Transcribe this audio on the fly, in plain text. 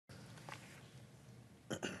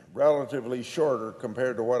relatively shorter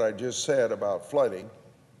compared to what I just said about flooding.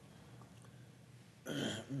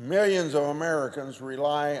 Millions of Americans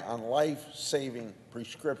rely on life-saving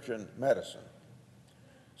prescription medicine.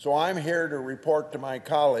 So I'm here to report to my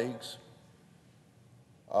colleagues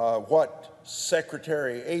what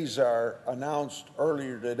Secretary Azar announced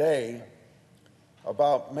earlier today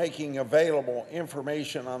about making available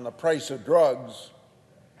information on the price of drugs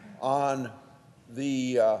on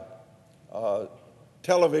the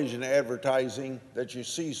television advertising that you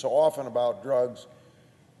see so often about drugs,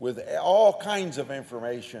 with all kinds of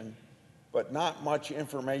information, but not much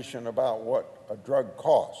information about what a drug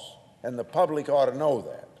costs. And the public ought to know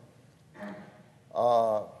that.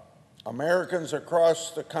 Americans across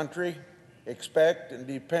the country expect and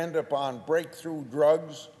depend upon breakthrough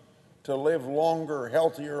drugs to live longer,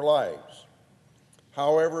 healthier lives.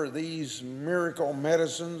 However, these miracle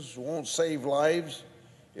medicines won't save lives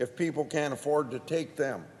if people can't afford to take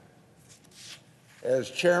them. As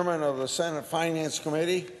chairman of the Senate Finance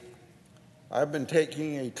Committee, I've been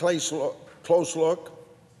taking a close look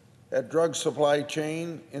at drug supply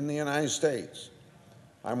chain in the United States.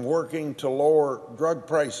 I'm working to lower drug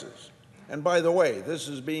prices. And by the way, this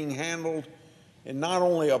is being handled in not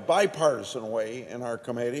only a bipartisan way in our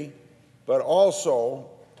committee, but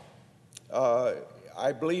also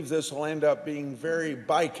I believe this will end up being very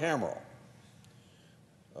bicameral.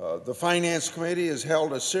 The Finance Committee has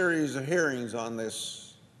held a series of hearings on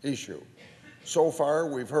this issue. So far,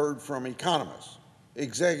 we've heard from economists,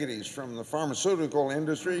 executives from the pharmaceutical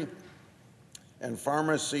industry, and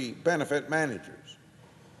pharmacy benefit managers.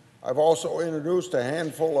 I've also introduced a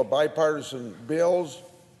handful of bipartisan bills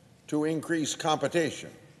to increase competition.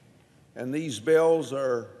 And these bills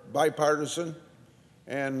are bipartisan,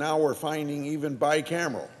 and now we're finding even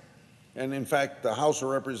bicameral. And in fact, the House of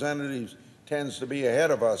Representatives tends to be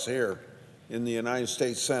ahead of us here in the United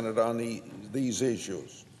States Senate on these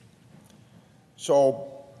issues.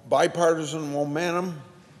 So bipartisan momentum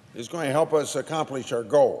is going to help us accomplish our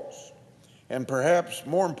goals. And perhaps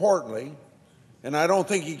more importantly, and I don't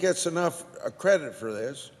think he gets enough credit for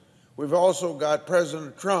this, we've also got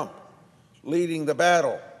President Trump leading the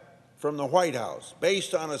battle from the White House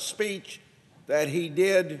based on a speech that he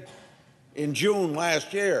did in June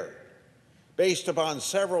last year, based upon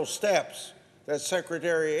several steps that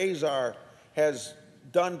Secretary Azar has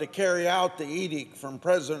done to carry out the edict from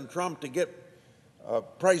President Trump to get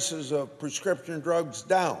prices of prescription drugs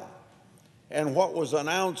down. And what was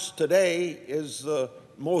announced today is the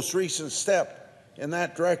most recent step in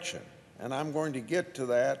that direction. And I'm going to get to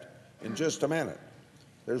that in just a minute.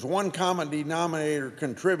 There's one common denominator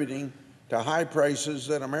contributing to high prices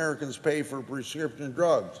that Americans pay for prescription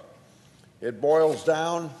drugs. It boils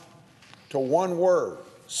down to one word: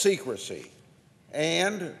 secrecy.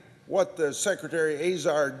 And what the Secretary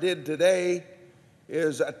Azar did today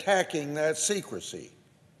is attacking that secrecy.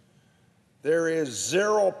 There is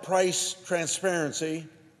zero price transparency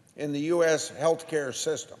in the U.S. healthcare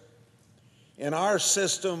system. In our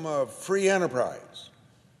system of free enterprise,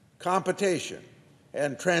 competition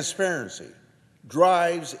and transparency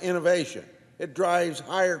drives innovation, it drives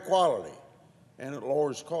higher quality, and it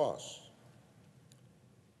lowers costs.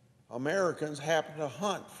 Americans happen to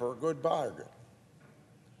hunt for a good bargain.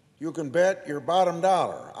 You can bet your bottom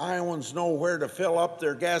dollar Iowans know where to fill up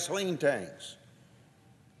their gasoline tanks.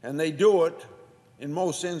 And they do it, in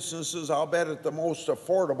most instances, I'll bet, at the most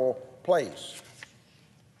affordable place.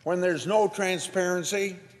 When there's no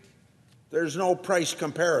transparency, there's no price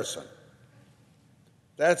comparison.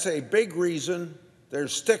 That's a big reason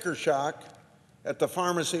there's sticker shock at the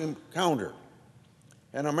pharmacy counter.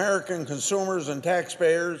 And American consumers and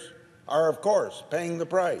taxpayers are, of course, paying the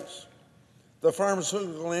price. The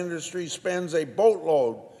pharmaceutical industry spends a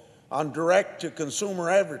boatload on direct-to-consumer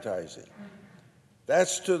advertising.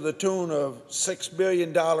 That's to the tune of $6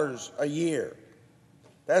 billion a year.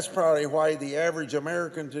 That's probably why the average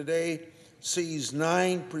American today sees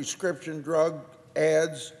 9 prescription drug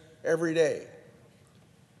ads every day.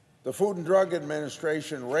 The Food and Drug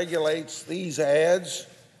Administration regulates these ads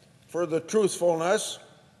for the truthfulness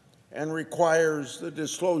and requires the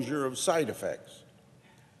disclosure of side effects.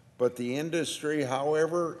 But the industry,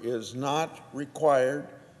 however, is not required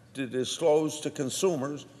to disclose to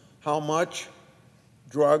consumers how much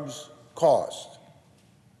drugs cost.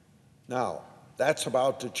 Now, that's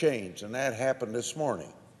about to change, and that happened this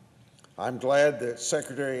morning. I'm glad that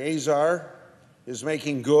Secretary Azar is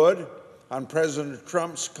making good on President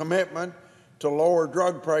Trump's commitment to lower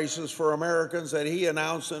drug prices for Americans that he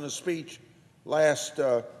announced in a speech last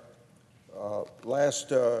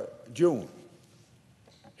June.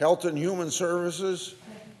 Health and Human Services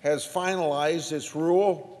has finalized its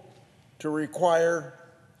rule to require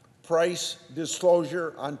price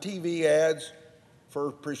disclosure on TV ads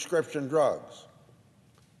for prescription drugs.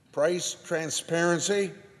 Price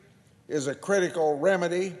transparency is a critical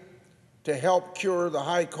remedy to help cure the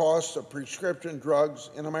high cost of prescription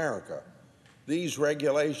drugs in America. These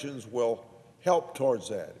regulations will help towards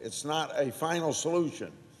that. It's not a final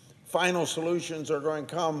solution. Final solutions are going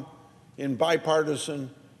to come in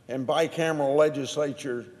bipartisan and bicameral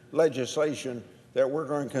legislation that we're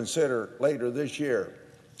going to consider later this year.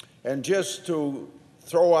 And just to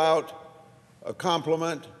throw out a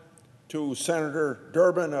compliment to Senator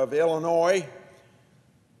Durbin of Illinois,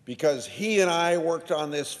 because he and I worked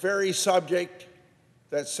on this very subject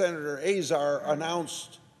that Senator Azar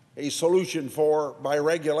announced a solution for by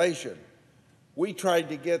regulation. We tried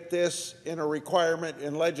to get this in a requirement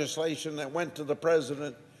in legislation that went to the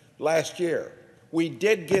President last year. We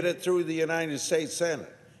did get it through the United States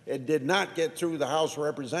Senate. It did not get through the House of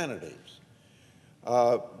Representatives.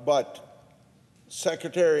 But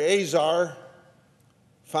Secretary Azar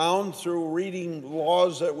found through reading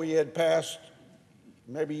laws that we had passed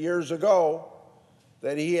maybe years ago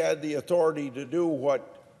that he had the authority to do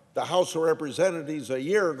what the House of Representatives a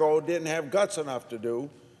year ago didn't have guts enough to do,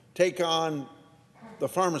 take on the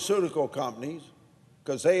pharmaceutical companies,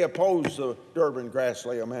 because they opposed the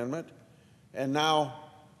Durbin-Grassley amendment, and now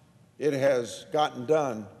it has gotten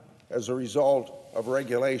done as a result of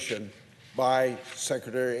regulation by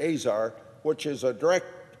Secretary Azar, which is a direct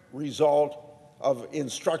result of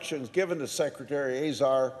instructions given to Secretary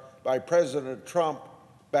Azar by President Trump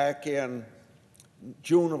back in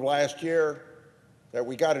June of last year that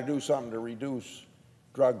we got to do something to reduce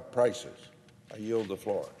drug prices. I yield the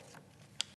floor.